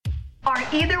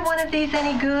either one of these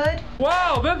any good?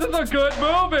 Wow, this is a good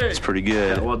movie. It's pretty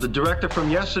good. Yeah, well, the director from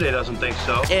yesterday doesn't think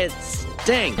so. It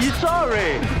stinks. You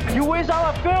sorry? You waste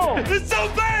our film. It's so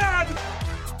bad.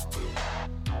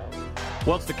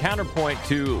 Well, it's the counterpoint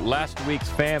to last week's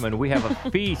famine. We have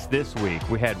a feast this week.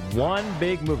 We had one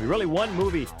big movie, really one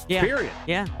movie, period,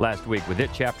 last week with It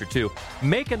Chapter 2.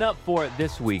 Making up for it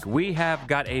this week, we have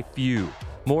got a few.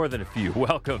 More than a few.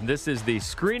 Welcome. This is the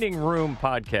Screening Room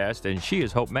Podcast, and she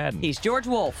is Hope Madden. He's George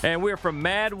Wolf. And we're from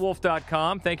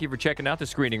madwolf.com. Thank you for checking out the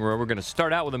Screening Room. We're going to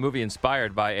start out with a movie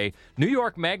inspired by a New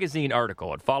York Magazine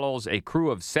article. It follows a crew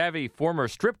of savvy former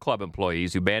strip club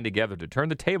employees who band together to turn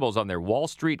the tables on their Wall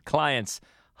Street clients,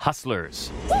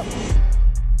 hustlers. Woo!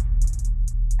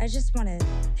 I just want to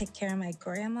take care of my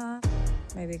grandma,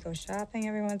 maybe go shopping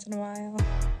every once in a while.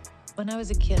 When I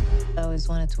was a kid, I always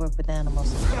wanted to work with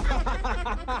animals.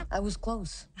 I was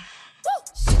close.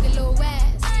 Shake a little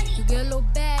ass, you get a little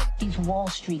bag. These Wall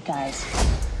Street guys,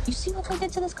 you see what they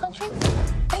did to this country?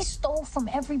 They stole from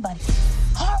everybody.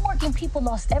 Hardworking people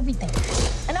lost everything.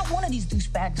 And not one of these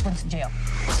douchebags went to jail.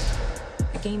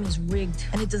 The game is rigged,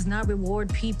 and it does not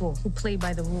reward people who play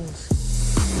by the rules.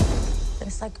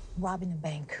 It's like robbing a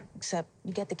bank, except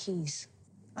you get the keys.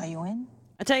 Are you in?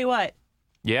 I tell you what.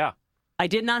 Yeah. I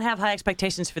did not have high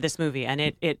expectations for this movie, and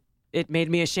it made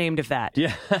me ashamed of that.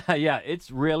 Yeah, yeah,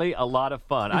 it's really a lot of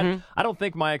fun. Mm-hmm. I don't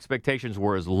think my expectations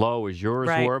were as low as yours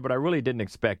were, but I really didn't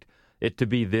expect it to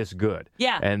be this good.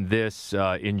 Yeah. And this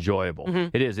enjoyable.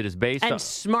 Mm-hmm. It is based on... And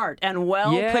smart and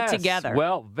well put together.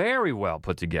 Well, very well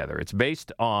put together. It's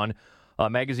based on a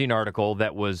magazine article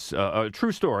that was a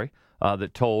true story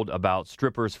that told about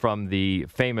strippers from the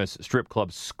famous strip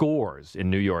club Scores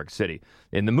in New York City.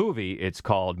 In the movie, it's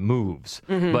called Moves,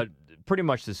 but pretty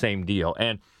much the same deal.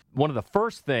 And one of the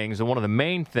first things and one of the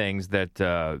main things that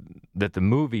that the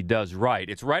movie does right,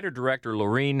 it's writer-director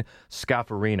Lorene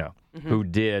Scafarino, who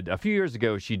did, a few years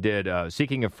ago, she did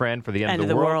Seeking a Friend for the End of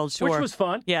the World, sure. Which was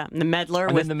fun. Yeah, and The Meddler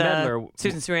and with then the Meddler,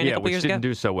 Susan Sarandon a couple years ago. which didn't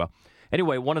do so well.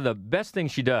 Anyway, one of the best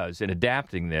things she does in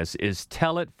adapting this is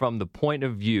tell it from the point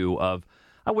of view of,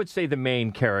 I would say, the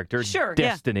main character,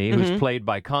 Destiny, who's played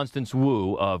by Constance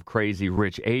Wu of Crazy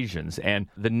Rich Asians. And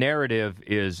the narrative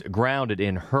is grounded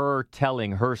in her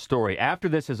telling her story after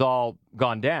this has all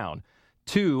gone down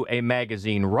to a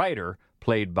magazine writer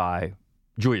played by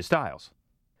Julia Stiles.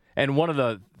 And one of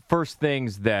the first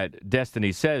things that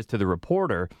Destiny says to the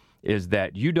reporter is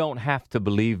that you don't have to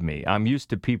believe me. I'm used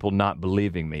to people not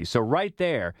believing me. So right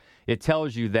there, it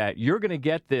tells you that you're going to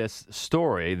get this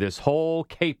story, this whole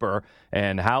caper,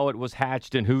 and how it was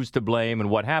hatched and who's to blame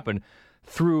and what happened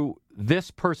through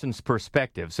this person's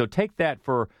perspective. So take that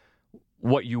for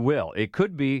what you will. It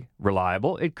could be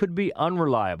reliable. It could be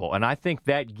unreliable. And I think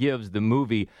that gives the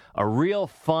movie a real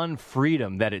fun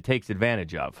freedom that it takes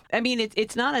advantage of. I mean,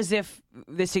 it's not as if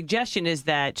the suggestion is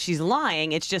that she's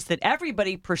lying. It's just that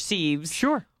everybody perceives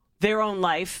their own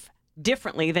life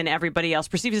differently than everybody else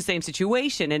perceives the same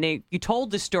situation. And you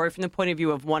told the story from the point of view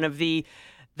of one of the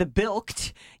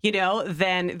bilked,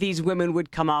 then these women would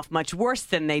come off much worse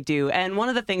than they do. And one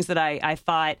of the things that I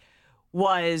thought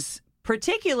was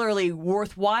particularly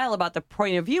worthwhile about the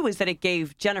point of view is that it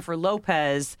gave Jennifer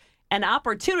Lopez an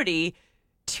opportunity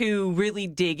to really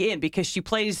dig in, because she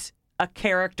plays a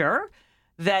character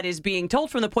that is being told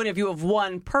from the point of view of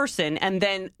one person, and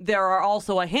then there are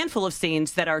also a handful of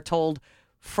scenes that are told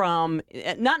from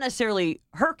not necessarily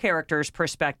her character's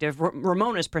perspective,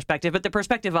 Ramona's perspective, but the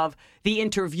perspective of the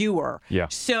interviewer. Yeah.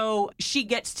 So she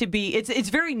gets to be, it's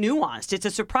very nuanced. It's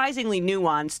a surprisingly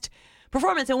nuanced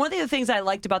performance. And one of the other things I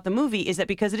liked about the movie is that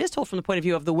because it is told from the point of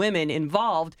view of the women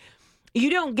involved, you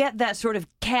don't get that sort of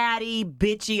catty,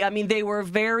 bitchy. I mean, they were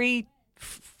very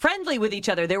friendly with each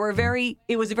other.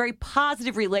 It was a very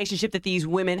positive relationship that these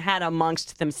women had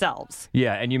amongst themselves.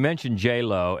 Yeah, and you mentioned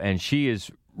J-Lo, and she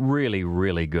is really,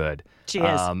 really good. She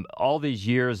is. All these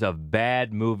years of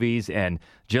bad movies and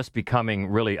just becoming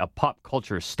really a pop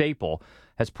culture staple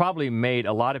has probably made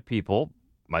a lot of people,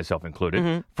 myself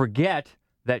included, forget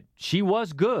that she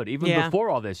was good even before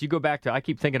all this. You go back to, I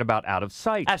keep thinking about Out of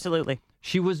Sight. Absolutely.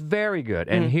 She was very good,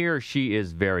 and here she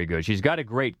is very good. She's got a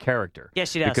great character. Yes,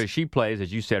 she does. Because she plays,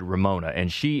 as you said, Ramona,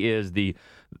 and she is the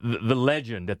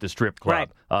legend at the strip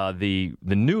club. Right. The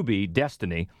newbie,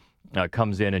 Destiny,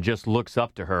 comes in and just looks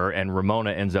up to her, and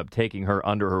Ramona ends up taking her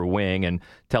under her wing and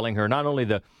telling her not only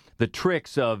the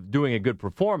tricks of doing a good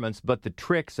performance, but the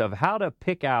tricks of how to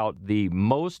pick out the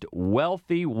most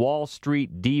wealthy Wall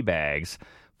Street D-bags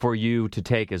for you to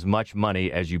take as much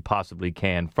money as you possibly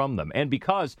can from them. And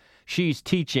because she's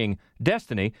teaching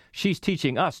Destiny, she's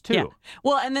teaching us too. Yeah.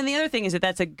 Well, and then the other thing is that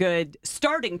that's a good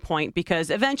starting point,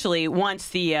 because eventually once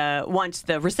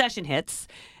the recession hits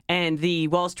and the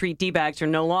Wall Street D-bags are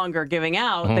no longer giving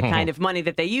out the kind of money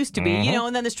that they used to be,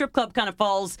 and then the strip club kind of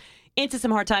falls into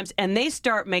some hard times, and they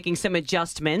start making some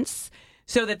adjustments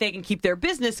so that they can keep their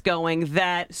business going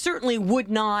that certainly would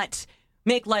not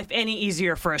make life any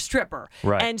easier for a stripper.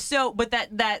 Right. And so, but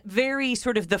that very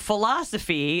sort of the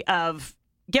philosophy of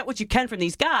get what you can from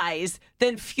these guys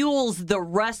then fuels the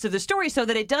rest of the story, so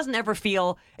that it doesn't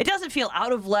feel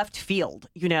out of left field,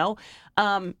 well,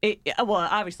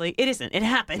 obviously it isn't. It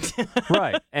happened.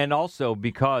 Right. And also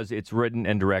because it's written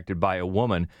and directed by a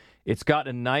woman, it's got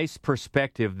a nice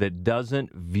perspective that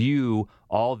doesn't view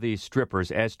all these strippers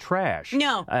as trash.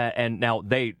 No. And now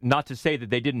not to say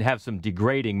that they didn't have some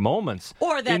degrading moments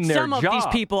or that in their some of job. these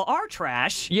people are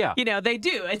trash. Yeah. They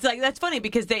do. It's like, that's funny,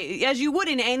 because they, as you would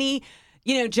in any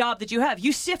job that you have,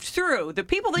 you sift through the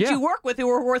people that you work with who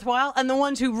are worthwhile and the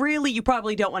ones who really you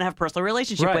probably don't want to have a personal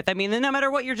relationship with. I mean, no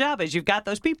matter what your job is, you've got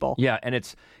those people. Yeah, and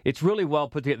it's really well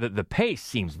put together. The pace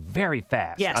seems very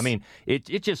fast. Yes. I mean,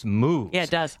 it just moves. Yeah, it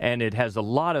does. And it has a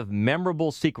lot of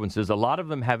memorable sequences, a lot of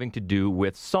them having to do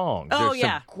with songs. Oh, There's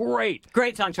some great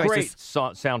song choices. Great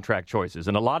soundtrack choices.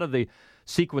 And a lot of the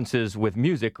sequences with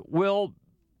music will,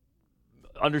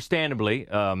 understandably,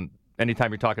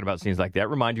 anytime you're talking about scenes like that,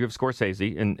 remind you of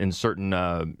Scorsese in certain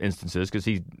instances, because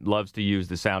he loves to use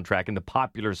the soundtrack and the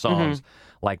popular songs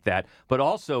like that. But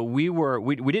also, we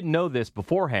didn't know this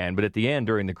beforehand, but at the end,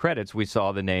 during the credits, we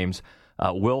saw the names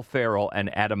Will Ferrell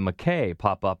and Adam McKay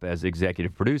pop up as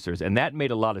executive producers. And that made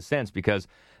a lot of sense, because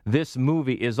this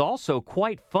movie is also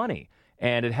quite funny.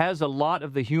 And it has a lot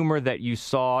of the humor that you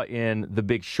saw in The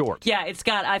Big Short. Yeah, it's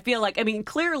got, I feel like,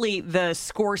 clearly the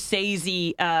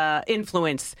Scorsese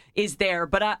influence is there,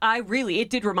 but it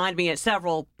did remind me at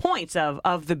several points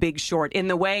of The Big Short in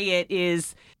the way it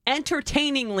is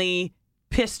entertainingly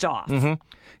pissed off. Mm-hmm.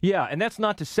 Yeah, and that's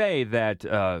not to say that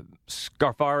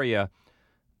Scarfaria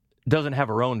doesn't have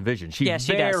her own vision. She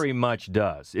very much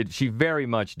does. She very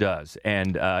much does.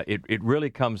 And it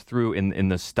really comes through in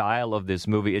the style of this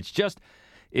movie.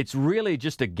 It's really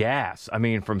just a gas. I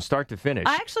mean, from start to finish.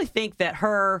 I actually think that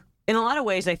in a lot of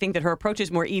ways, I think that her approach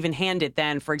is more even-handed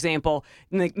than, for example,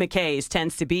 McKay's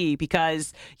tends to be,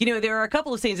 because, there are a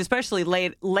couple of scenes, especially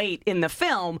late in the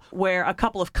film, where a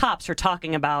couple of cops are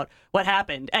talking about what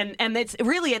happened. And it's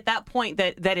really at that point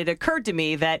that it occurred to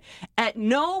me that at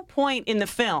no point in the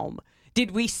film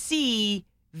did we see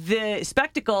the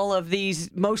spectacle of these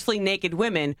mostly naked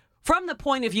women from the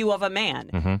point of view of a man.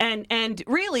 And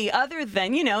really, other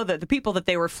than, the people that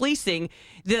they were fleecing,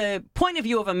 the point of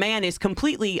view of a man is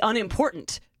completely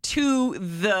unimportant to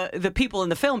the people in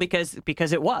the film,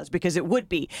 because it would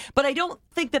be. But I don't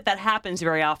think that happens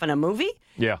very often in a movie.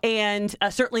 Yeah. And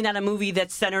certainly not a movie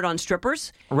that's centered on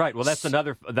strippers. Right. Well, that's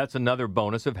another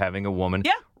bonus of having a woman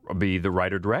be the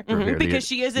writer-director here. Because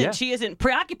she isn't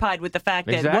preoccupied with the fact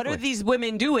that what are these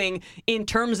women doing in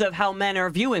terms of how men are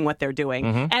viewing what they're doing.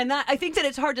 And I think that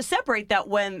it's hard to separate that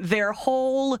when their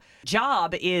whole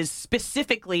job is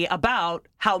specifically about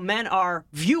how men are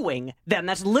viewing them.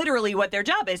 That's literally what their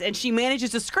job is. And she manages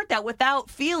to skirt that without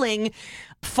feeling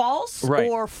false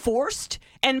or forced.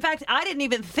 And in fact, I didn't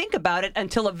even think about it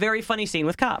until a very funny scene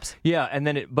with cops. Yeah, and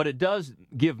then but it does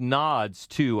give nods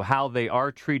to how they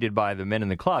are treated by the men in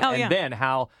the club, then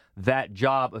how that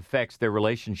job affects their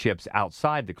relationships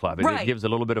outside the club. And it gives a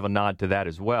little bit of a nod to that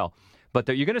as well. But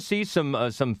you're going to see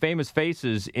some famous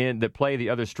faces that play the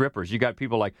other strippers. You got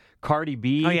people like Cardi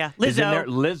B. Oh, yeah. Is in there.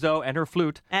 Lizzo and her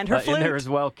flute. And her flute. In there as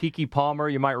well. Keke Palmer,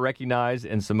 you might recognize,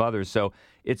 and some others. So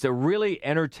it's a really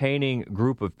entertaining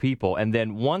group of people. And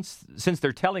then since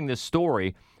they're telling this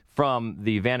story from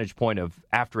the vantage point of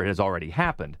after it has already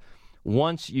happened,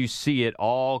 once you see it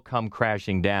all come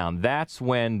crashing down, that's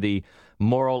when the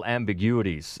moral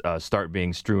ambiguities start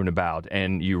being strewn about.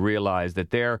 And you realize that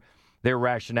their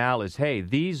rationale is, hey,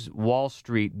 these Wall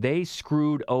Street, they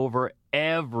screwed over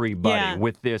everybody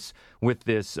with this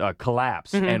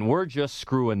collapse, and we're just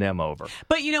screwing them over.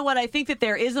 But you know what? I think that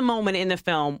there is a moment in the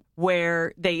film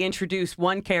where they introduce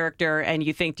one character, and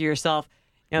you think to yourself,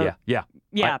 it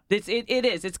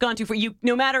is. It's gone too far. You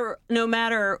no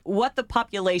matter what the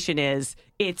population is,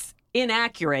 it's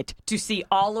inaccurate to see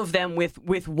all of them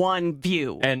with one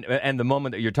view. And the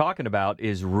moment that you're talking about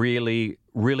is really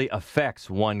affects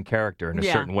one character in a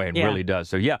certain way, and really does.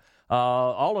 So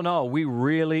All in all, we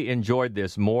really enjoyed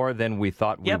this more than we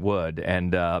thought we would,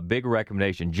 and big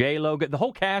recommendation. J-Lo, the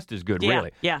whole cast is good,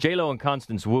 really. Yeah. J-Lo and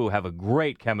Constance Wu have a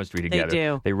great chemistry together. They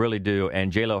do. They really do,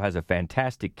 and J-Lo has a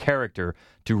fantastic character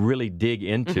to really dig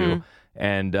into.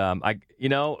 And,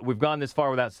 we've gone this far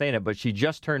without saying it, but she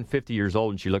just turned 50 years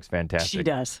old, and she looks fantastic. She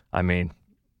does. I mean,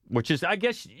 which is, I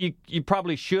guess you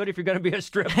probably should if you're going to be a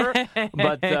stripper.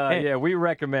 But, we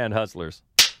recommend Hustlers.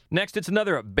 Next, it's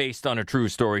another based on a true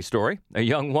story. A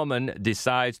young woman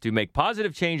decides to make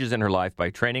positive changes in her life by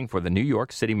training for the New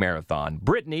York City Marathon.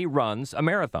 Brittany runs a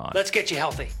marathon. Let's get you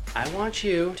healthy. I want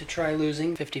you to try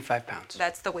losing 55 pounds.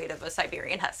 That's the weight of a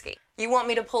Siberian Husky. You want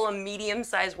me to pull a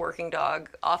medium-sized working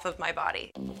dog off of my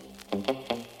body.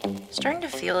 Starting to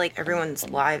feel like everyone's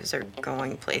lives are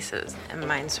going places, and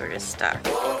mine's sort of stuck.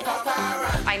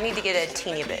 I need to get a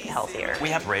teeny bit healthier. We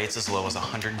have rates as low as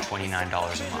 $129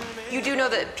 a month. You do know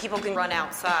that people can run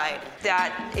outside.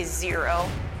 That is zero.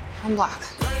 I'm black.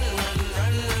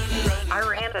 I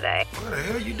ran today. Why the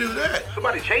hell you do that?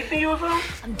 Somebody chasing you or something?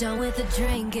 I'm done with the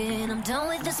drinking, I'm done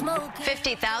with the smoking.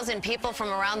 50,000 people from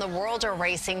around the world are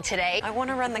racing today. I want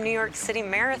to run the New York City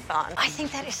Marathon. I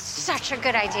think that is such a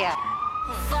good idea.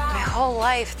 My whole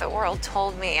life, the world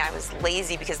told me I was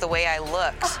lazy because the way I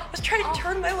looked. I was trying to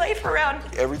turn my life around.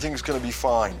 Everything's gonna be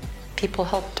fine. People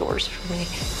held doors for me.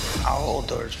 I'll hold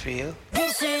doors for you.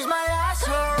 This is my last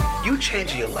hurrah. You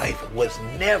changing your life was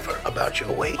never about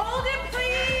your weight. Hold it,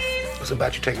 please. It was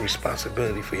about you taking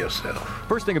responsibility for yourself.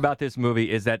 First thing about this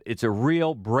movie is that it's a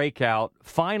real breakout,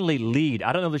 finally lead.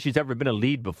 I don't know that she's ever been a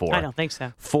lead before. I don't think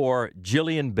so. For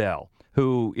Jillian Bell,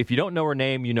 who, if you don't know her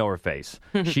name, you know her face.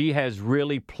 She has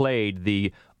really played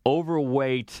the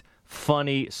overweight,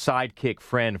 funny sidekick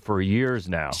friend for years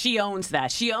now. She owns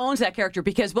that. She owns that character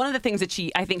because one of the things that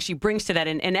I think she brings to that,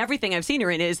 and everything I've seen her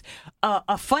in, is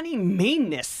a funny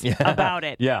meanness about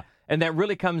it. Yeah. And that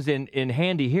really comes in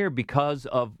handy here because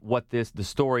of what the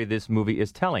story this movie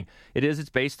is telling. It's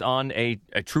based on a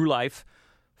true life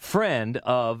friend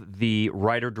of the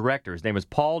writer-director. His name is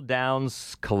Paul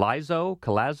Downs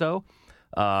Collazo.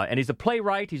 And he's a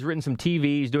playwright. He's written some TV.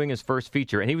 He's doing his first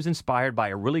feature. And he was inspired by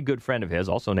a really good friend of his,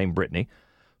 also named Brittany,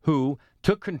 who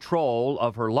took control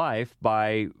of her life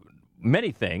by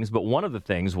many things. But one of the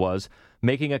things was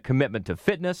making a commitment to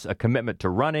fitness, a commitment to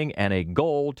running, and a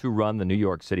goal to run the New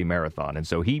York City Marathon. And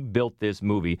so he built this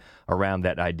movie around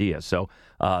that idea. So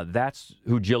that's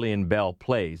who Jillian Bell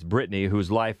plays, Brittany,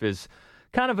 whose life is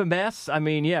kind of a mess. I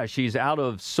mean, yeah, she's out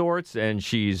of sorts and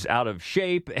she's out of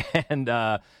shape, and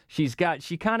she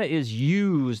kind of is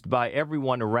used by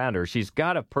everyone around her. She's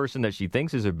got a person that she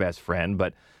thinks is her best friend,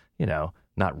 but,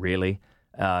 not really.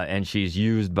 And she's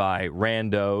used by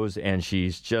randos, and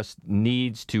she's just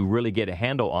needs to really get a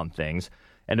handle on things,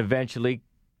 and eventually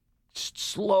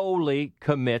slowly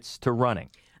commits to running.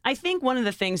 I think one of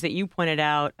the things that you pointed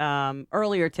out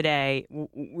earlier today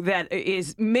that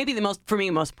is maybe the most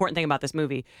important thing about this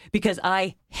movie, because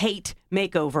I hate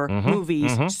makeover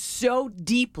movies so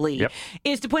deeply,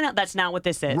 is to point out that's not what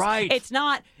this is. Right. It's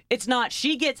not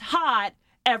she gets hot,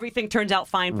 everything turns out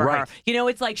fine for her.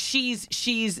 It's like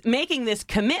she's making this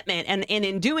commitment, and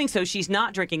in doing so, she's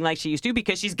not drinking like she used to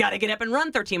because she's got to get up and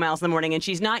run 13 miles in the morning, and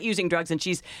she's not using drugs, and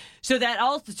so that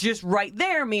all just right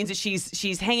there means that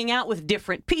she's hanging out with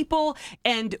different people,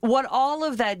 and what all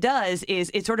of that does is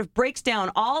it sort of breaks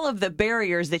down all of the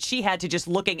barriers that she had to just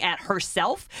looking at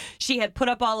herself. She had put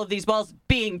up all of these walls,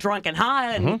 being drunk and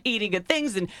high and eating good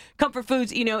things and comfort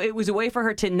foods. It was a way for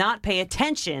her to not pay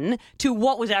attention to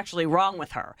what was actually wrong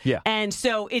with her. Yeah. And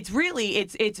so it's really,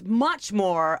 it's much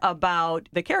more about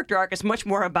the character arc. It's much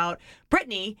more about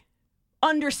Brittany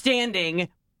understanding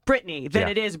Brittany than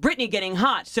it is Brittany getting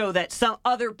hot so that some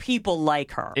other people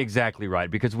like her. Exactly right,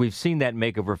 because we've seen that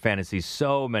makeover fantasy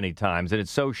so many times, and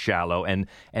it's so shallow, and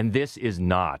this is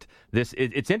not.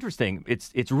 It's interesting.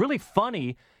 It's really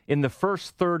funny in the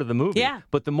first third of the movie. Yeah.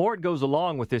 But the more it goes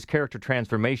along with this character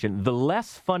transformation, the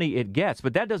less funny it gets.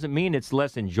 But that doesn't mean it's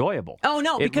less enjoyable. Oh,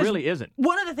 no. It really isn't.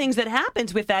 One of the things that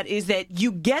happens with that is that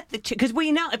you get because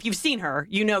we know, if you've seen her,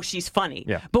 you know she's funny.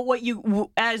 Yeah. But what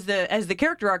as the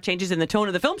character arc changes and the tone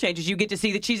of the film changes, you get to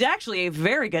see that she's actually a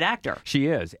very good actor. She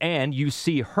is. And you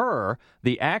see her,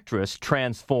 the actress,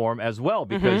 transform as well,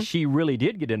 because she really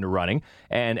did get into running.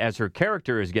 And as her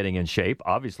character is getting in shape,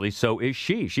 obviously, so is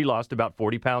she. She lost about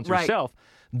 40 pounds herself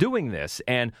doing this.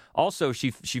 And also,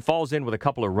 she falls in with a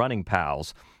couple of running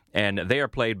pals, and they are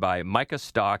played by Micah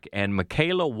Stock and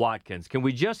Michaela Watkins. Can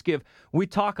we just we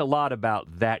talk a lot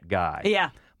about that guy. Yeah.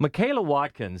 Michaela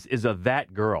Watkins is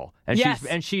that girl,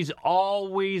 and she's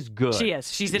always good. She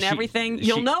is. She's in everything.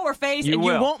 You'll know her face, and you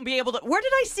won't be able to. Where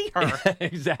did I see her?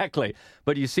 Exactly.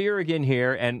 But you see her again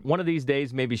here, and one of these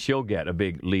days maybe she'll get a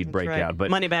big lead breakout. Right. But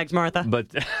Moneybags Martha.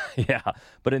 But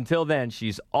But until then,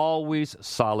 she's always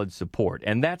solid support,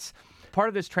 and that's part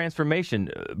of this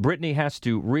transformation. Brittany has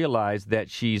to realize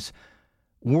that she's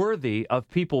worthy of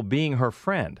people being her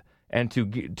friend, and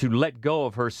to let go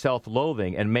of her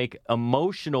self-loathing and make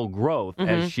emotional growth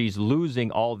as she's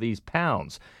losing all these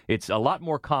pounds. It's a lot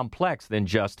more complex than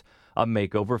just a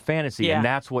makeover fantasy, and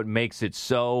that's what makes it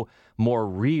so more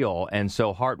real and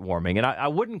so heartwarming. And I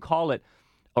wouldn't call it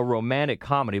a romantic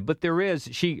comedy, but there is.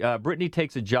 Brittany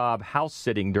takes a job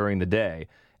house-sitting during the day,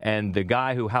 and the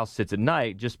guy who house-sits at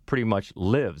night just pretty much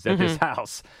lives at this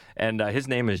house. And his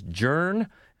name is Jern.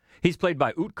 He's played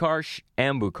by Utkarsh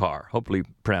Ambudkar, hopefully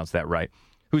pronounced that right,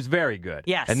 who's very good.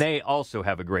 Yes. And they also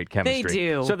have a great chemistry. They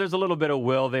do. So there's a little bit of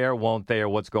will there, won't there,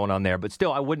 what's going on there. But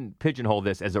still, I wouldn't pigeonhole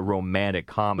this as a romantic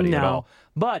comedy at all.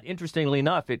 But interestingly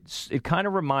enough, it kind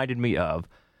of reminded me of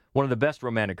one of the best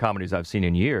romantic comedies I've seen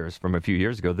in years, from a few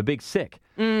years ago, The Big Sick,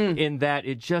 in that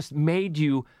it just made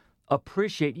you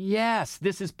appreciate, yes,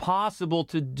 this is possible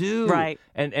to do, right,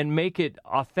 and make it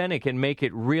authentic and make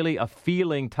it really a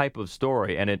feeling type of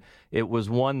story. And it was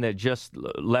one that just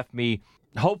left me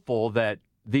hopeful that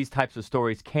these types of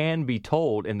stories can be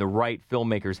told in the right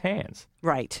filmmaker's hands.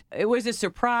 Right. It was a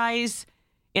surprise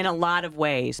in a lot of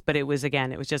ways, but it was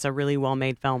just a really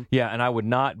well-made film. Yeah, and I would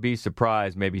not be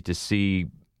surprised maybe to see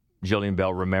Jillian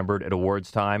Bell remembered at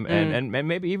awards time, and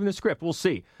maybe even the script. We'll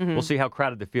see. We'll see how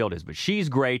crowded the field is. But she's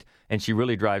great, and she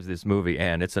really drives this movie,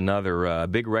 and it's another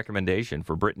big recommendation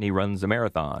for Brittany Runs a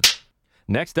Marathon.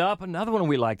 Next up, another one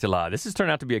we liked a lot. This has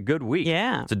turned out to be a good week.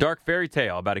 Yeah. It's a dark fairy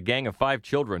tale about a gang of 5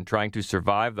 children trying to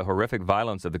survive the horrific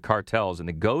violence of the cartels and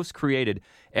the ghosts created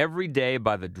every day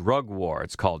by the drug war.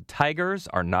 It's called Tigers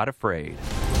Are Not Afraid.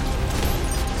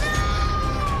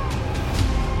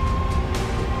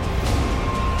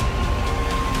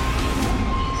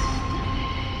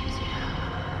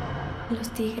 Los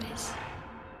tigres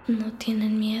no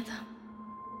tienen miedo.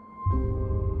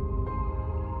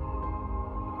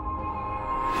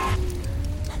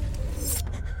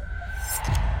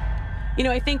 You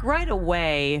know, I think right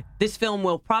away, this film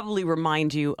will probably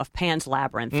remind you of Pan's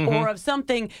Labyrinth or of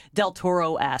something Del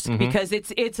Toro-esque because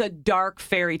it's a dark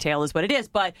fairy tale is what it is.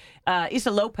 But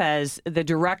Issa Lopez, the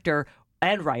director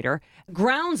and writer,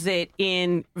 grounds it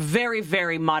in very,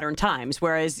 very modern times.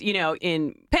 Whereas, you know,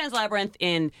 in Pan's Labyrinth,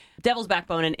 in Devil's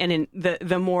Backbone, and in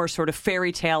the more sort of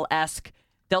fairy tale-esque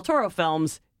Del Toro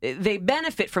films, they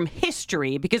benefit from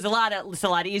history because it's a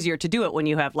lot easier to do it when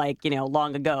you have, like, you know,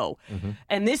 long ago.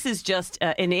 And this is just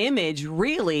an image,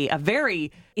 really,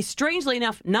 strangely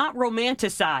enough, not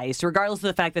romanticized, regardless of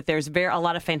the fact that there's a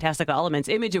lot of fantastical elements,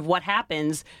 image of what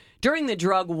happens during the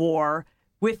drug war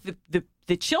with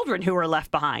the children who are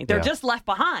left behind. They're just left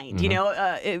behind. You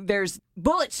know, there's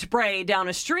bullet spray down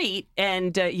a street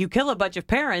and you kill a bunch of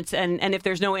parents. And if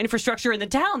there's no infrastructure in the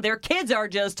town, their kids are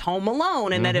just home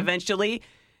alone. And then eventually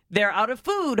they're out of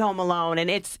food home alone. And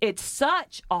it's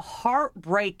such a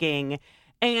heartbreaking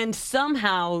and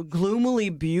somehow gloomily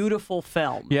beautiful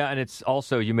film. Yeah, and it's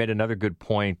also, you made another good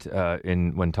point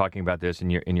when talking about this in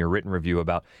your written review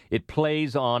about it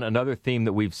plays on another theme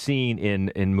that we've seen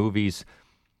in movies,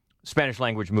 Spanish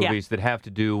language movies that have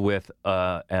to do with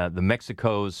the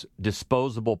Mexico's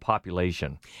disposable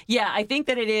population. Yeah, I think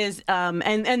that it is,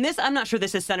 and this, I'm not sure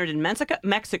this is centered in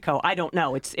Mexico. I don't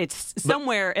know. It's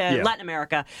somewhere in Latin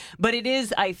America, but it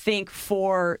is, I think,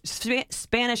 for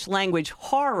Spanish language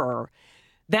horror.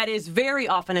 That is very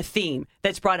often a theme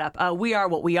that's brought up. We Are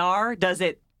What We Are does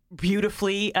it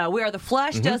beautifully. We Are the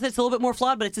Flesh does it. It's a little bit more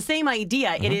flawed, but it's the same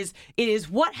idea. It is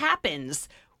what happens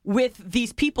with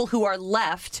these people who are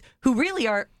left, who really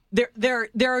are there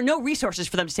are no resources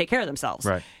for them to take care of themselves.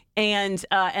 Right. And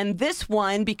this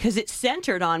one, because it's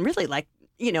centered on really, like,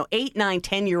 you know, 8, 9,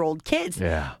 10-year-old kids.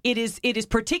 Yeah. It is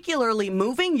particularly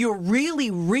moving. You're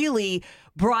really, really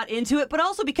brought into it, but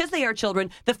also because they are children,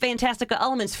 the fantastical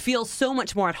elements feel so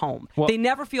much more at home. Well, they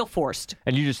never feel forced.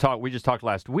 And we just talked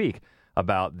last week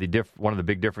about one of the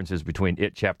big differences between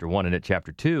It Chapter 1 and It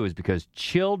Chapter 2 is because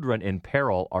children in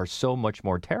peril are so much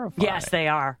more terrifying. Yes, they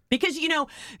are. Because, you know,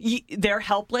 they're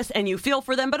helpless and you feel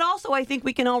for them, but also I think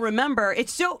we can all remember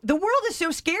the world is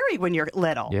so scary when you're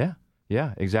little.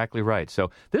 Yeah, exactly right.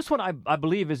 So this one, I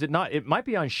believe, is it not? It might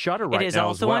be on Shudder right now. It is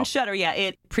also on Shudder. Yeah,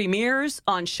 it premieres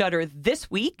on Shudder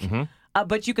this week.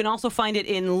 But you can also find it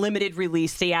in limited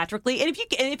release theatrically. And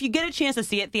if you get a chance to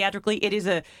see it theatrically, it is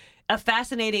a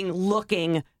fascinating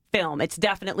looking film. It's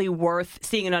definitely worth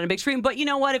seeing it on a big screen. But you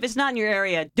know what? If it's not in your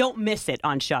area, don't miss it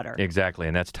on Shudder. Exactly,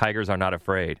 and that's Tigers Are Not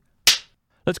Afraid.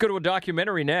 Let's go to a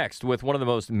documentary next with one of the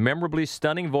most memorably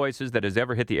stunning voices that has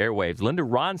ever hit the airwaves. Linda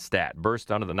Ronstadt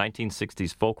burst onto the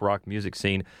 1960s folk rock music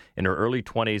scene in her early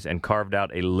 20s and carved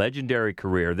out a legendary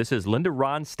career. This is Linda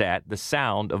Ronstadt, The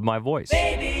Sound of My Voice.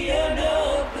 Baby, you're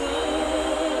no good.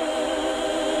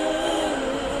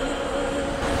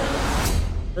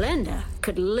 Linda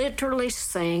could literally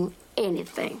sing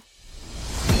anything.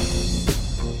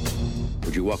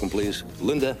 Would you welcome, please,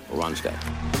 Linda Ronstadt.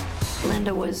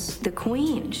 Linda was the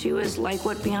queen. She was like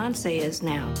what Beyonce is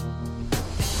now.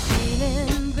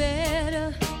 Feeling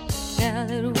better now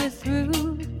that we're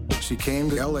through. She came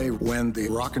to L.A. when the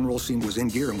rock and roll scene was in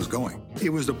gear and was going.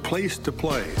 It was the place to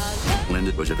play.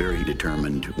 Linda was a very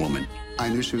determined woman. I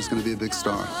knew she was going to be a big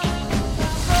star.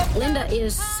 Linda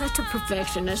is such a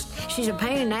perfectionist. She's a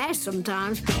pain in the ass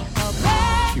sometimes.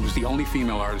 She was the only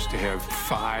female artist to have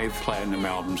 5 platinum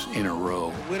albums in a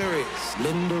row. The winner is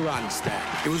Linda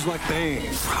Ronstadt. It was like, bang.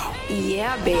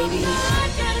 Yeah, baby.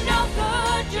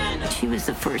 She was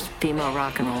the first female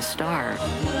rock and roll star.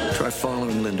 Try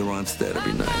following Linda Ronstadt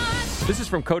every night. This is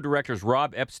from co-directors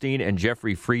Rob Epstein and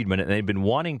Jeffrey Friedman, and they've been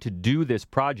wanting to do this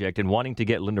project and wanting to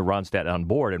get Linda Ronstadt on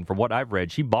board. And from what I've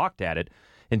read, she balked at it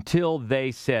until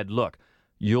they said, look,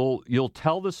 you'll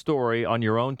tell the story on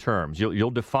your own terms.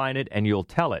 You'll define it and you'll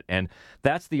tell it. And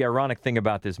that's the ironic thing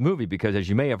about this movie, because as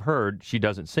you may have heard, she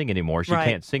doesn't sing anymore. She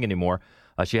can't sing anymore.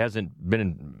 She hasn't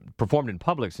been performed in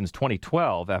public since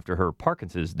 2012 after her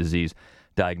Parkinson's disease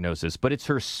diagnosis. But it's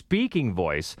her speaking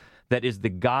voice that is the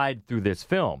guide through this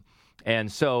film. And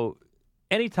so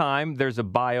anytime there's a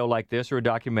bio like this or a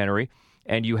documentary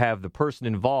and you have the person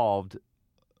involved,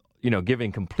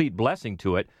 giving complete blessing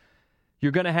to it,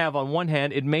 you're going to have, on one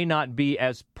hand, it may not be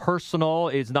as personal.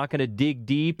 It's not going to dig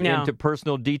deep into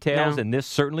personal details, and this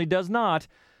certainly does not.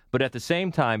 But at the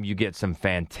same time, you get some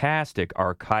fantastic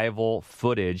archival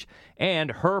footage and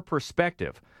her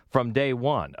perspective from day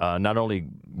one, not only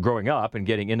growing up and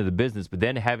getting into the business, but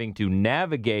then having to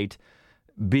navigate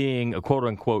being a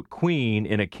quote-unquote queen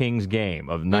in a king's game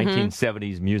of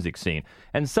 1970s music scene.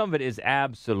 And some of it is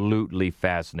absolutely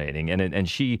fascinating. And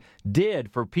she did,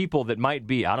 for people that might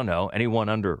be, I don't know, anyone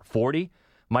under 40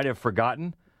 might have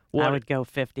forgotten. I would go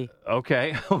 50.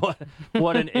 Okay.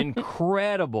 What an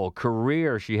incredible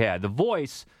career she had. The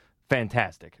voice,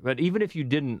 fantastic. But even if you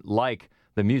didn't like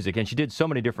the music, and she did so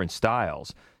many different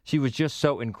styles, she was just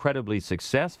so incredibly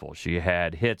successful. She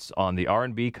had hits on the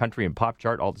R&B, country, and pop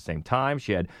chart all at the same time.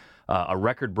 She had a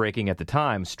record-breaking, at the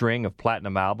time, string of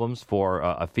platinum albums for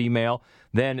a female.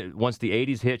 Then, once the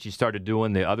 80s hit, she started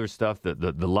doing the other stuff,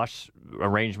 the lush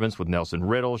arrangements with Nelson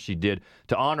Riddle. She did,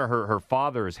 to honor her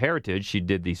father's heritage, she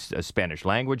did these Spanish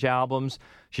language albums.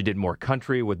 She did more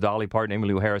country with Dolly Parton,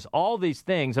 Emmylou Harris, all these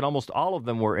things, and almost all of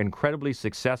them were incredibly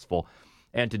successful.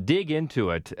 And to dig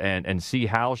into it and see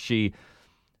how she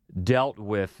dealt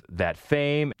with that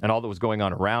fame and all that was going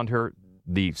on around her,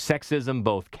 the sexism,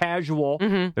 both casual.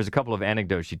 There's a couple of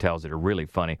anecdotes she tells that are really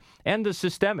funny, and the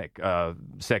systemic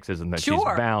sexism that she's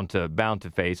bound to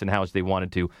face, and how they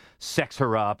wanted to sex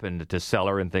her up and to sell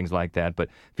her and things like that. But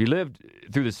if you lived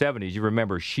through the 70s, you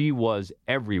remember she was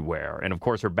everywhere. And of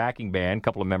course, her backing band, a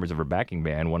couple of members of her backing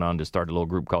band, went on to start a little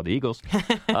group called the Eagles.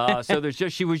 So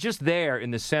she was just there in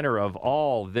the center of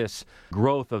all this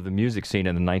growth of the music scene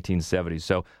in the 1970s.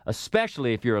 So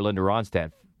especially if you're a Linda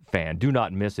Ronstadt fan, do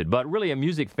not miss it. But really a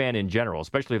music fan in general,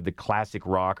 especially of the classic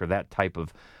rock or that type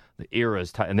of the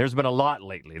eras. And there's been a lot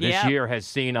lately. This year has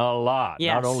seen a lot,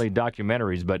 not only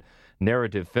documentaries, but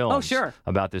narrative films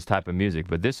about this type of music.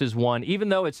 But this is one, even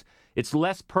though it's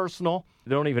less personal.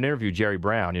 They don't even interview Jerry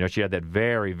Brown. She had that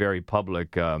very, very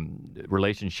public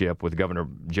relationship with Governor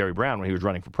Jerry Brown when he was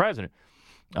running for president.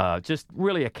 Just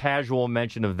really a casual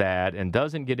mention of that, and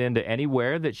doesn't get into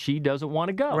anywhere that she doesn't want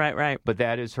to go. Right. But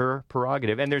that is her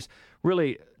prerogative. And there's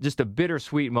really just a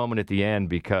bittersweet moment at the end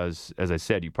because, as I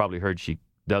said, you probably heard she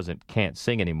can't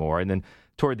sing anymore. And then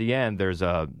toward the end, there's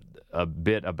a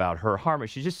bit about her harmony.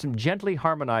 She's just gently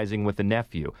harmonizing with the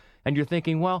nephew. And you're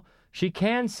thinking, well, she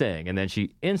can sing, and then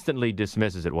she instantly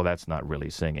dismisses it. Well, that's not really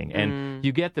singing. And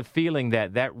you get the feeling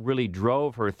that really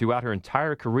drove her throughout her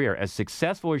entire career. As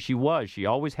successful as she was, she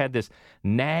always had this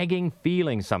nagging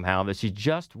feeling somehow that she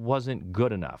just wasn't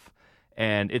good enough.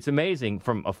 And it's amazing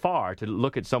from afar to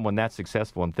look at someone that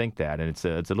successful and think that. And it's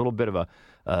a little bit of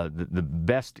the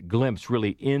best glimpse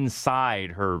really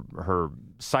inside her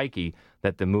psyche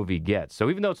that the movie gets. So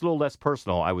even though it's a little less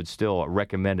personal, I would still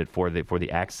recommend it for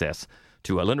the access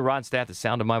to Linda Ronstadt, The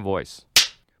Sound of My Voice.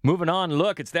 Moving on,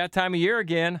 look, it's that time of year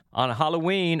again. On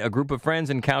Halloween, a group of friends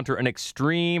encounter an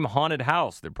extreme haunted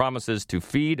house that promises to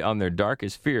feed on their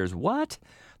darkest fears. What?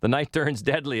 The night turns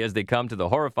deadly as they come to the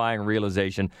horrifying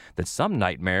realization that some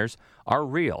nightmares are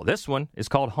real. This one is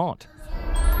called Haunt.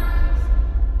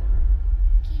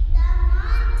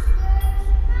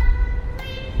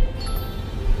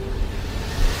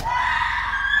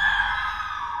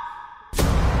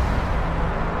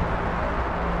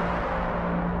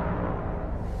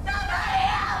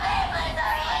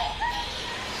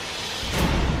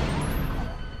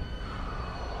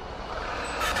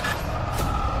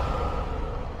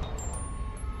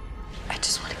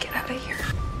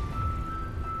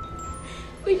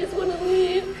 We just want to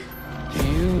leave. Do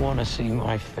you want to see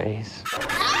my face?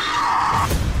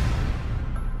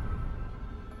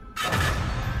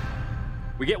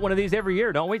 We get one of these every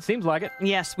year, don't we? It seems like it.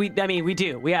 Yes, we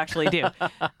do. We actually do.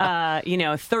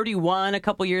 31 a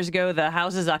couple years ago, the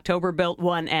houses October built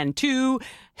 1 and 2,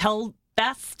 Hellfest.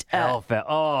 Hellfest.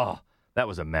 Oh, that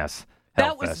was a mess.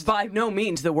 That was by no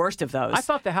means the worst of those. I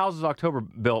thought the houses October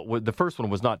built, the first one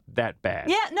was not that bad.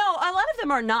 Yeah, no, a lot of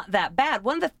them are not that bad.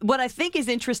 What I think is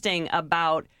interesting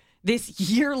about this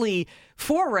yearly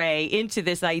foray into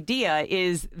this idea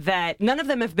is that none of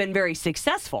them have been very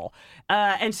successful.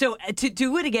 And so to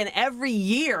do it again every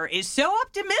year is so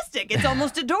optimistic. It's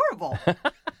almost adorable.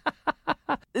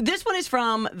 This one is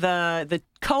from the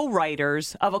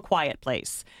co-writers of A Quiet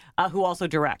Place, who also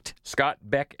direct. Scott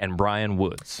Beck and Brian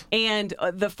Woods. And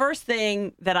the first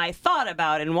thing that I thought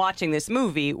about in watching this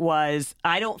movie was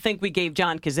I don't think we gave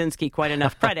John Krasinski quite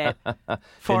enough credit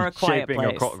for A Quiet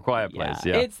Place. A Quiet Place,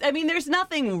 yeah. There's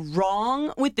nothing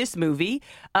wrong with this movie.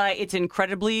 It's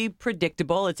incredibly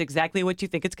predictable. It's exactly what you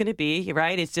think it's going to be,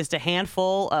 right? It's just a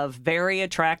handful of very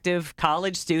attractive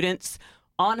college students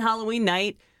on Halloween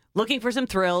night looking for some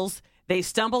thrills. They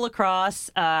stumble across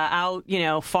out,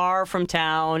 far from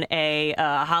town, a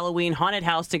Halloween haunted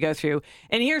house to go through.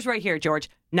 And here's right here, George,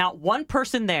 not one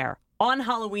person there on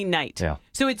Halloween night. Yeah.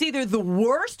 So it's either the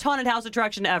worst haunted house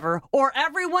attraction ever or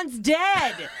everyone's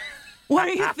dead. What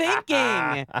are you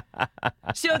thinking?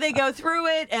 So they go through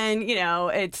it, and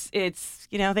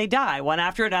they die one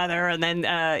after another, and then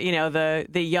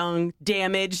the young,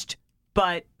 damaged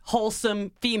but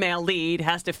wholesome female lead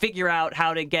has to figure out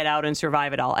how to get out and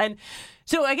survive it all. And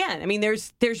so again,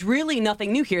 there's really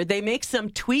nothing new here. They make some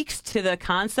tweaks to the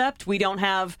concept. We don't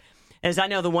have, as I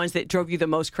know, the ones that drove you the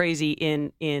most crazy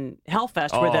in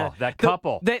Hellfest were that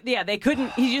couple. They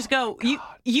couldn't. You just go.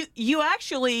 You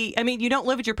actually. You don't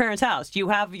live at your parents' house. You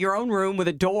have your own room with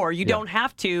a door. You don't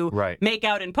have to make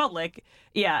out in public.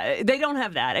 Yeah, they don't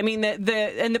have that.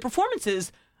 The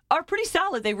performances are pretty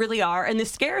solid. They really are. And the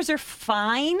scares are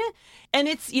fine. And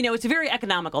it's very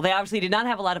economical. They obviously did not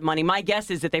have a lot of money. My guess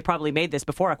is that they probably made this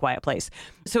before A Quiet Place.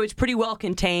 So it's pretty well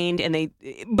contained.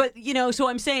 So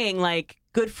I'm saying,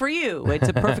 good for you. It's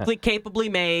a perfectly capably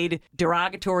made,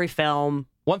 derogatory film.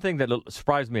 One thing that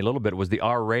surprised me a little bit was the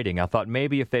R rating. I thought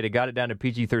maybe if they'd have got it down to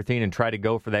PG-13 and tried to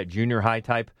go for that junior high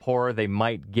type horror, they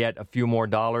might get a few more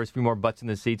dollars, a few more butts in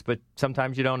the seats. But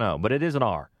sometimes you don't know. But it is an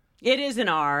R. It is an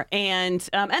R, and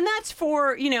that's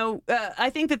for,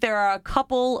 I think that there are a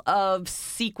couple of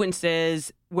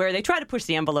sequences where they try to push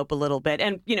the envelope a little bit,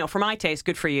 and, for my taste,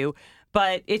 good for you,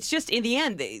 but it's just, in the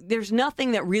end, there's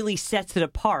nothing that really sets it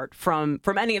apart from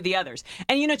any of the others.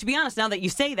 And, to be honest, now that you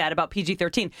say that about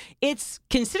PG-13, it's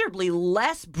considerably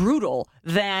less brutal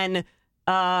than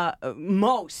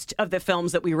most of the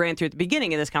films that we ran through at the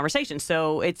beginning of this conversation.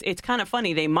 So it's kind of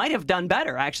funny. They might have done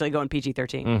better, actually, going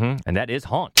PG-13. Mm-hmm. And that is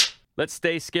Haunt. Let's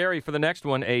stay scary for the next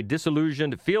one. A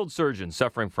disillusioned field surgeon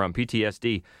suffering from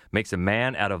PTSD makes a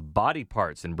man out of body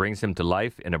parts and brings him to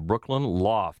life in a Brooklyn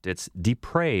loft. It's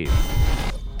Depraved.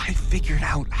 I figured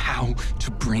out how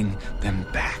to bring them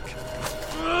back.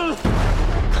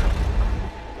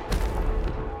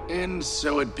 And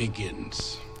so it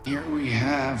begins. Here we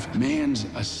have man's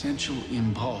essential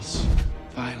impulse,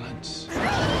 violence.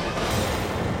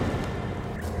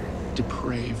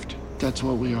 Depraved. That's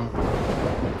what we are.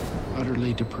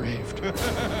 Utterly depraved. It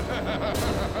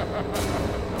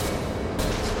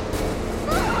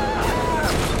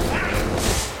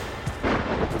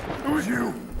was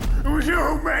you. It was you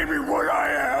who made me what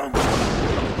I am.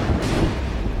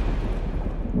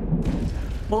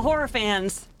 Well, horror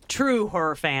fans, true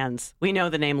horror fans, we know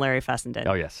the name Larry Fessenden.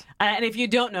 Oh, yes. And if you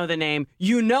don't know the name,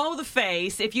 you know the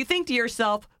face. If you think to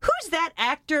yourself, who's that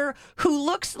actor who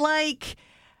looks like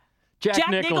Jack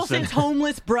Nicholson's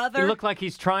homeless brother? He looked like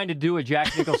he's trying to do a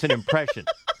Jack Nicholson impression.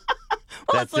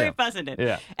 That's Larry him. Fessenden.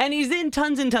 Yeah. And he's in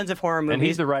tons and tons of horror movies. And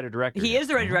he's the writer-director. He is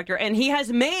the writer-director, and he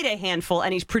has made a handful,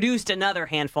 and he's produced another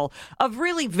handful of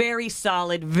really very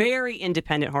solid, very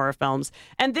independent horror films.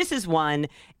 And this is one,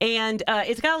 and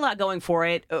it's got a lot going for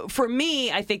it. For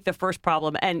me, I think the first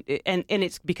problem, and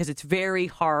it's because it's very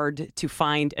hard to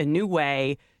find a new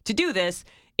way to do this,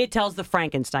 it tells the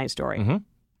Frankenstein story. Mm-hmm.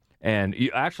 And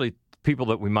you actually... people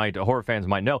that horror fans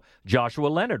might know, Joshua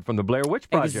Leonard from the Blair Witch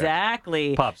Project.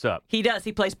 Exactly. Pops up. He does.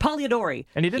 He plays Polidori.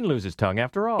 And he didn't lose his tongue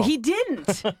after all. He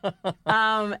didn't.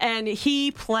 And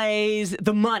he plays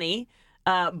the money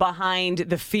behind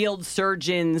the field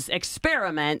surgeon's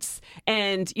experiments.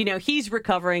 And, he's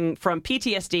recovering from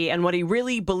PTSD, and what he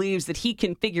really believes that he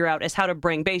can figure out is how to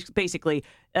bring basically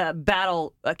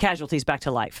battle casualties back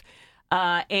to life.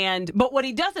 But what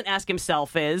he doesn't ask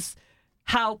himself is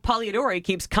how Polidori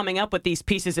keeps coming up with these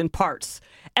pieces and parts.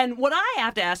 And what I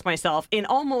have to ask myself in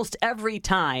almost every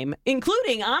time,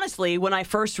 including, honestly, when I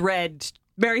first read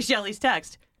Mary Shelley's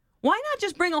text, why not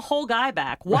just bring a whole guy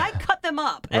back? Why cut them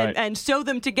up and sew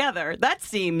them together? That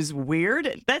seems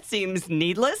weird. That seems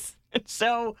needless.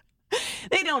 So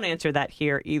they don't answer that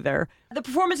here either. The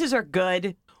performances are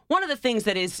good. One of the things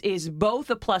that is both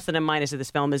a plus and a minus of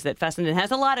this film is that Fessenden has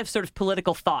a lot of sort of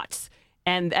political thoughts.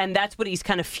 And that's what he's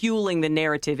kind of fueling the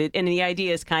narrative. And the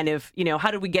idea is kind of, how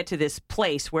did we get to this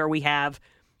place where we have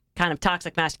kind of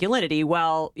toxic masculinity?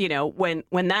 Well,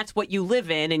 when that's what you live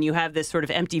in and you have this sort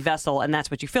of empty vessel and that's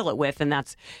what you fill it with, and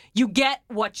you get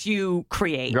what you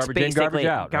create. Garbage basically. in, garbage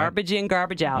out. Garbage in,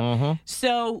 garbage out. Mm-hmm.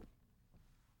 So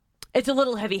it's a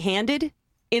little heavy-handed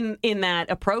in that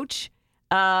approach.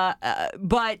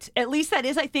 But at least that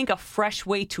is, I think, a fresh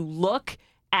way to look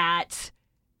at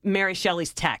Mary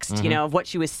Shelley's text, of what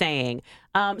she was saying.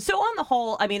 So on the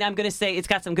whole, I'm going to say it's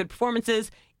got some good performances.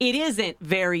 It isn't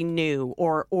very new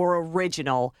or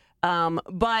original,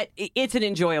 but it's an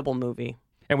enjoyable movie.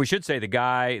 And we should say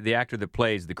the actor that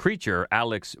plays the creature,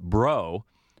 Alex Bro,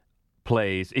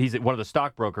 he's one of the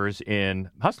stockbrokers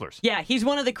in Hustlers. Yeah, he's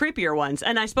one of the creepier ones.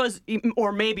 And I suppose,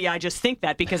 or maybe I just think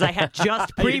that because I had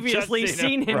just previously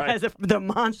seen him as the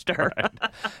monster. Right.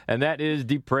 And that is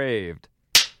Depraved.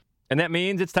 And that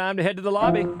means it's time to head to the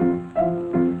lobby.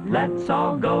 Let's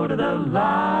all go to the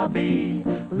lobby.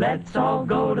 Let's all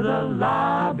go to the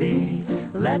lobby.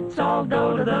 Let's all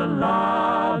go to the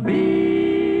lobby.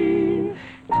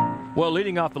 Well,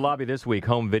 leading off the lobby this week,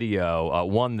 home video,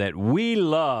 one that we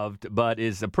loved, but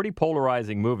is a pretty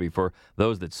polarizing movie for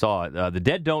those that saw it. The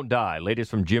Dead Don't Die, latest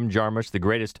from Jim Jarmusch, the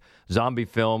greatest zombie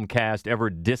film cast ever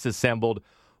disassembled.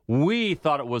 We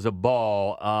thought it was a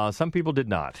ball. Some people did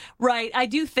not. Right. I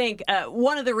do think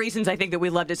one of the reasons I think that we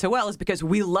loved it so well is because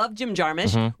we love Jim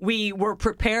Jarmusch. Mm-hmm. We were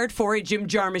prepared for a Jim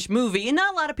Jarmusch movie, and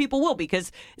not a lot of people will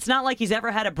because it's not like he's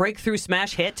ever had a breakthrough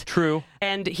smash hit. True.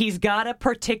 And he's got a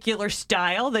particular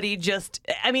style that he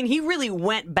really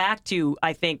went back to,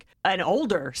 I think, an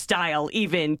older style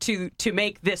even to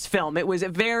make this film. It was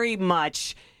very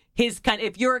much his kind of,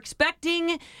 if you're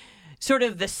expecting sort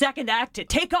of the second act to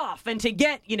take off and to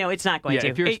get, it's not going to.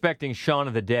 Yeah, if you're expecting Shaun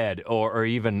of the Dead or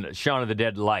even Shaun of the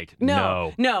Dead light,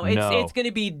 no. It's going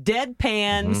to be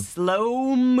deadpan,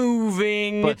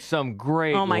 slow-moving. But some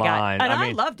great Oh, my line. God. And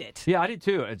I loved it. Yeah, I did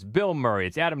too. It's Bill Murray,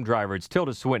 it's Adam Driver, it's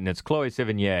Tilda Swinton, it's Chloe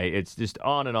Sevigny, it's just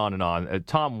on and on and on.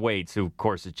 Tom Waits, who, of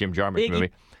course, is Jim Jarmusch movie.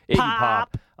 Iggy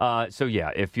Pop. So, yeah,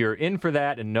 if you're in for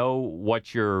that and know what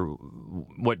Jim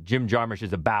Jarmusch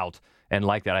is about, and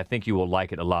like that, I think you will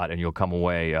like it a lot, and you'll come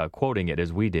away quoting it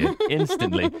as we did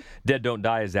instantly. Dead Don't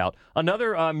Die is out.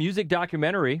 Another music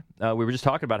documentary. We were just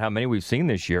talking about how many we've seen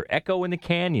this year. Echo in the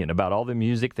Canyon, about all the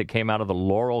music that came out of the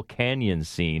Laurel Canyon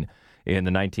scene in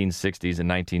the 1960s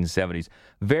and 1970s.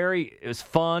 It was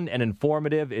fun and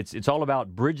informative. It's all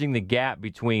about bridging the gap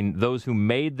between those who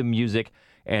made the music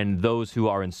and those who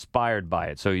are inspired by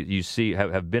it. So you see,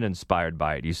 have been inspired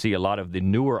by it. You see a lot of the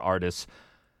newer artists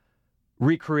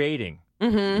recreating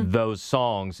those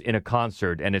songs in a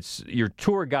concert. And your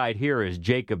tour guide here is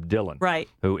Jacob Dylan, right,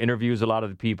 who interviews a lot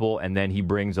of the people, and then he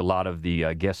brings a lot of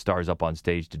the guest stars up on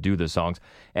stage to do the songs.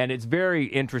 And it's very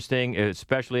interesting,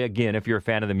 especially, again, if you're a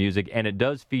fan of the music. And it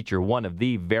does feature one of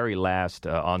the very last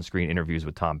on-screen interviews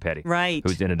with Tom Petty, right,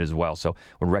 who's in it as well. So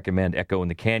would recommend Echo in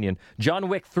the Canyon. John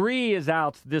Wick 3 is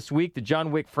out this week. The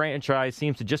John Wick franchise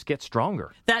seems to just get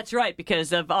stronger. That's right,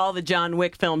 because of all the John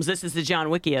Wick films, this is the John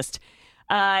Wickiest.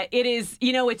 It is,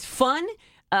 it's fun.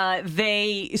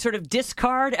 They sort of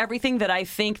discard everything that I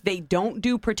think they don't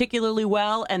do particularly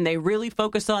well, and they really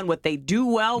focus on what they do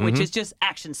well, which is just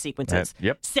action sequences,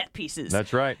 set pieces.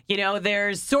 That's right.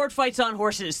 There's sword fights on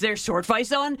horses. There's sword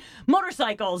fights on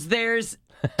motorcycles. There's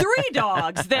 3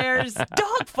 dogs. There's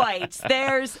dog fights.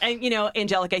 There's, and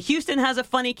Angelica Houston has a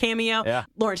funny cameo. Yeah.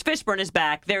 Lawrence Fishburne is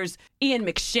back. There's Ian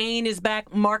McShane is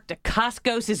back. Mark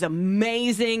Dacascos is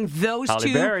amazing. Those Halle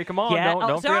two. Berry, come on. Yeah.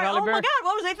 Don't forget Halle Berry. Oh, my God.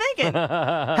 What was I thinking?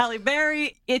 Halle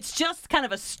Berry. It's just kind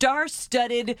of a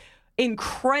star-studded,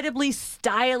 incredibly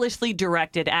stylishly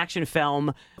directed action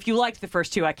film. If you liked the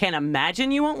first 2, I can't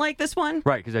imagine you won't like this one.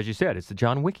 Right, because as you said, it's the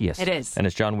John Wickiest. It is. And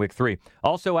it's John Wick 3.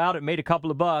 Also out, it made a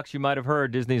couple of bucks. You might have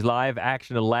heard Disney's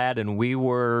live-action Aladdin. We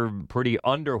were pretty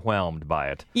underwhelmed by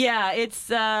it. Yeah,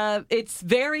 it's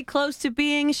very close to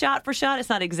being shot for shot. It's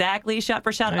not exactly shot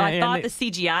for shot. I thought the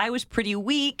CGI was pretty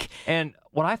weak. And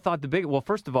what I thought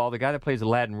first of all, the guy that plays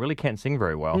Aladdin really can't sing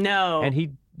very well. No.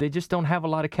 And they just don't have a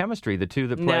lot of chemistry, the two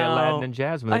that play Aladdin and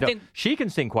Jasmine. I think she can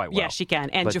sing quite well. Yeah, she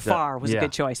can. And Jafar was a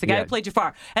good choice. The guy who played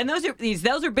Jafar. And those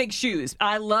are big shoes.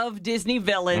 I love Disney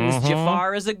villains. Mm-hmm.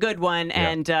 Jafar is a good one,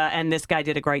 and this guy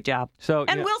did a great job.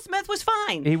 And Will Smith was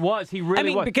fine. He was. He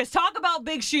really was. Because talk about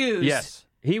big shoes. Yes.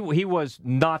 He was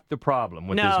not the problem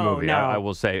with this movie, No. I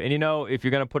will say. And, if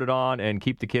you're going to put it on and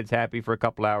keep the kids happy for a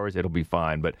couple hours, it'll be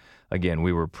fine. But, again,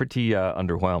 we were pretty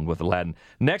underwhelmed with Aladdin.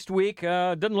 Next week,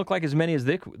 doesn't look like as many as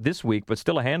this week, but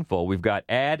still a handful. We've got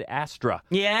Ad Astra.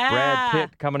 Yeah. Brad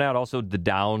Pitt coming out. Also, The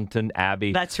Downton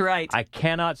Abbey. That's right. I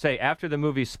cannot say, after the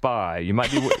movie Spy, you might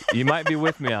be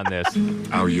with me on this.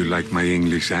 How you like my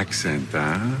English accent,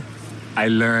 huh? I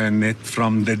learned it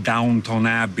from the Downton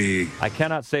Abbey. I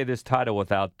cannot say this title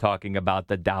without talking about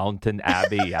the Downton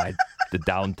Abbey. The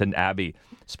Downton Abbey.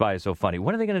 Spy is so funny.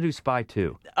 When are they going to do Spy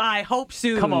 2? I hope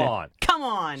soon. Come on.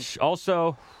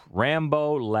 Also,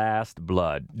 Rambo Last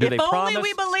Blood. If only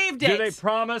we believed it. Do they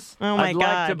promise? Oh, my I'd God.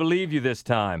 like to believe you this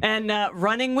time. And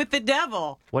Running with the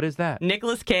Devil. What is that?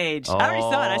 Nicolas Cage. I already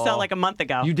saw it. I saw it like a month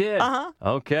ago. You did? Uh-huh.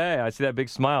 Okay. I see that big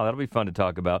smile. That'll be fun to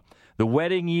talk about. The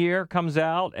Wedding Year comes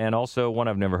out, and also one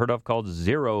I've never heard of called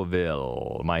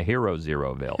Zeroville. My hero,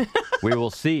 Zeroville. We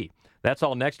will see. That's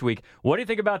all next week. What do you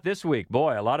think about this week?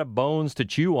 Boy, a lot of bones to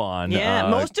chew on. Yeah,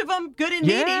 most of them good and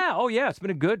meaty. Yeah, oh yeah, it's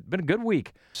been a good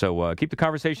week. So keep the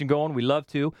conversation going. We love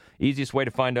to. Easiest way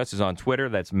to find us is on Twitter.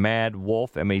 That's Mad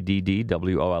Wolf,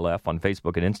 MADDWOLF, on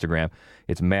Facebook and Instagram.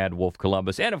 It's Mad Wolf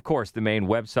Columbus. And, of course, the main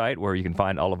website where you can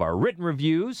find all of our written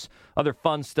reviews, other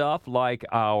fun stuff like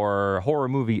our horror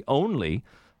movie only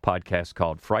podcast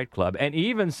called Fright Club, and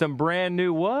even some brand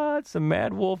new some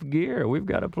Mad Wolf gear. We've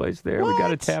got a place there. We've got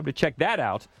a tab to check that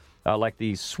out, like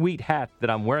the sweet hat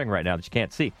that I'm wearing right now that you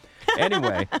can't see.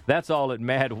 Anyway, that's all at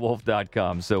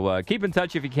madwolf.com. So keep in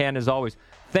touch if you can. As always,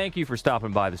 thank you for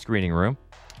stopping by the screening room.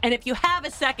 And if you have a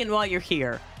second while you're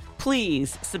here,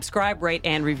 please subscribe, rate,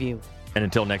 and review. And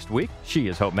until next week, she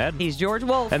is Hope Madden. He's George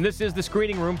Wolf. And this is the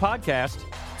Screening Room Podcast.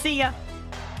 See ya.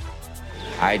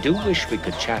 I do wish we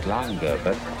could chat longer,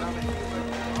 but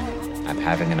I'm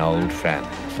having an old friend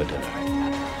for dinner.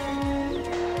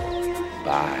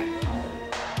 Bye.